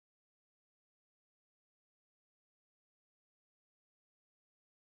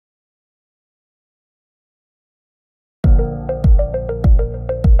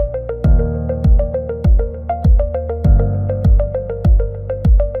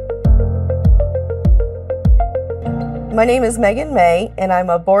My name is Megan May, and I'm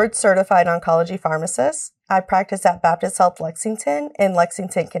a board-certified oncology pharmacist. I practice at Baptist Health Lexington in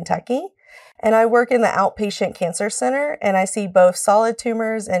Lexington, Kentucky, and I work in the outpatient cancer center, and I see both solid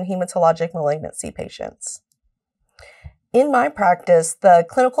tumors and hematologic malignancy patients. In my practice, the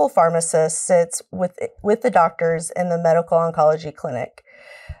clinical pharmacist sits with the doctors in the medical oncology clinic.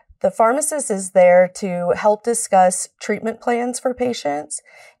 The pharmacist is there to help discuss treatment plans for patients,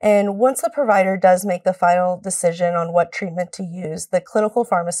 and once the provider does make the final decision on what treatment to use, the clinical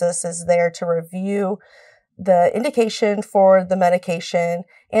pharmacist is there to review the indication for the medication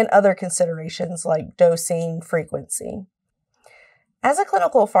and other considerations like dosing frequency. As a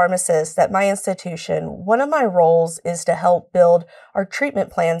clinical pharmacist at my institution, one of my roles is to help build our treatment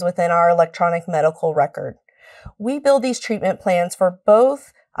plans within our electronic medical record. We build these treatment plans for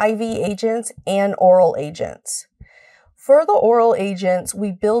both IV agents and oral agents. For the oral agents,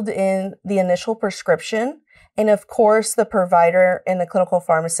 we build in the initial prescription, and of course, the provider and the clinical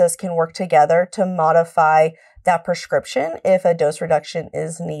pharmacist can work together to modify that prescription if a dose reduction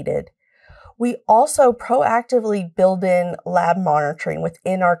is needed. We also proactively build in lab monitoring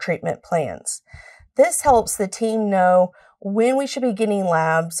within our treatment plans. This helps the team know when we should be getting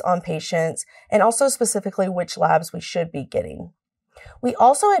labs on patients and also specifically which labs we should be getting. We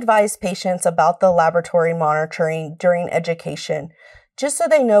also advise patients about the laboratory monitoring during education, just so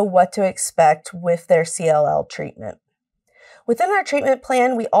they know what to expect with their CLL treatment. Within our treatment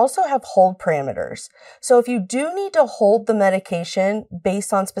plan, we also have hold parameters. So if you do need to hold the medication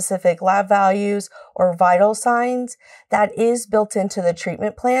based on specific lab values or vital signs, that is built into the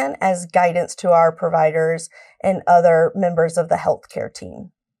treatment plan as guidance to our providers and other members of the healthcare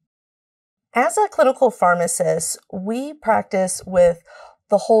team. As a clinical pharmacist, we practice with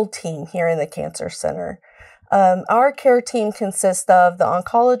the whole team here in the cancer center. Our care team consists of the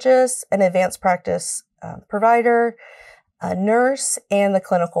oncologist, an advanced practice provider, a nurse, and the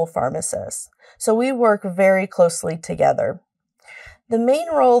clinical pharmacist. So we work very closely together. The main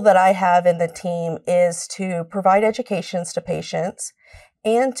role that I have in the team is to provide educations to patients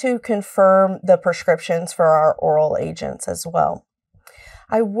and to confirm the prescriptions for our oral agents as well.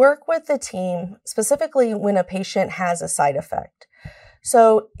 I work with the team specifically when a patient has a side effect.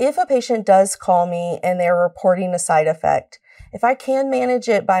 So if a patient does call me and they're reporting a side effect, if I can manage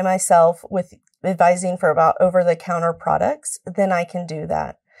it by myself with advising for about over-the-counter products, then I can do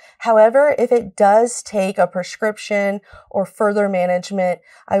that. However, if it does take a prescription or further management,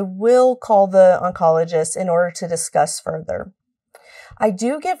 I will call the oncologist in order to discuss further. I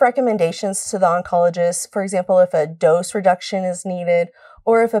do give recommendations to the oncologist, for example, if a dose reduction is needed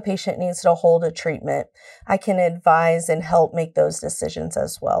or if a patient needs to hold a treatment. I can advise and help make those decisions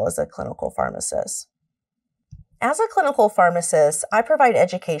as well as a clinical pharmacist. As a clinical pharmacist, I provide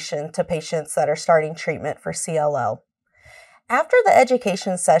education to patients that are starting treatment for CLL. After the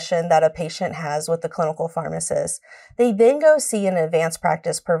education session that a patient has with the clinical pharmacist, they then go see an advanced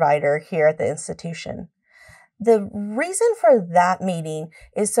practice provider here at the institution. The reason for that meeting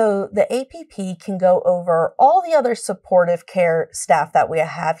is so the APP can go over all the other supportive care staff that we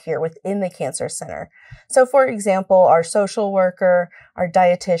have here within the cancer center. So for example, our social worker, our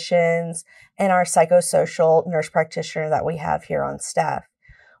dietitians, and our psychosocial nurse practitioner that we have here on staff.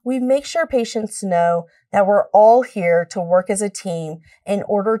 We make sure patients know that we're all here to work as a team in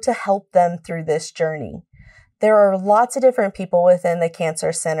order to help them through this journey. There are lots of different people within the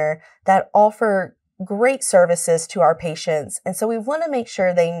cancer center that offer great services to our patients. And so we want to make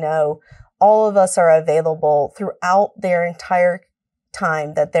sure they know all of us are available throughout their entire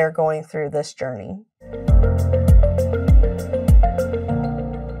time that they're going through this journey.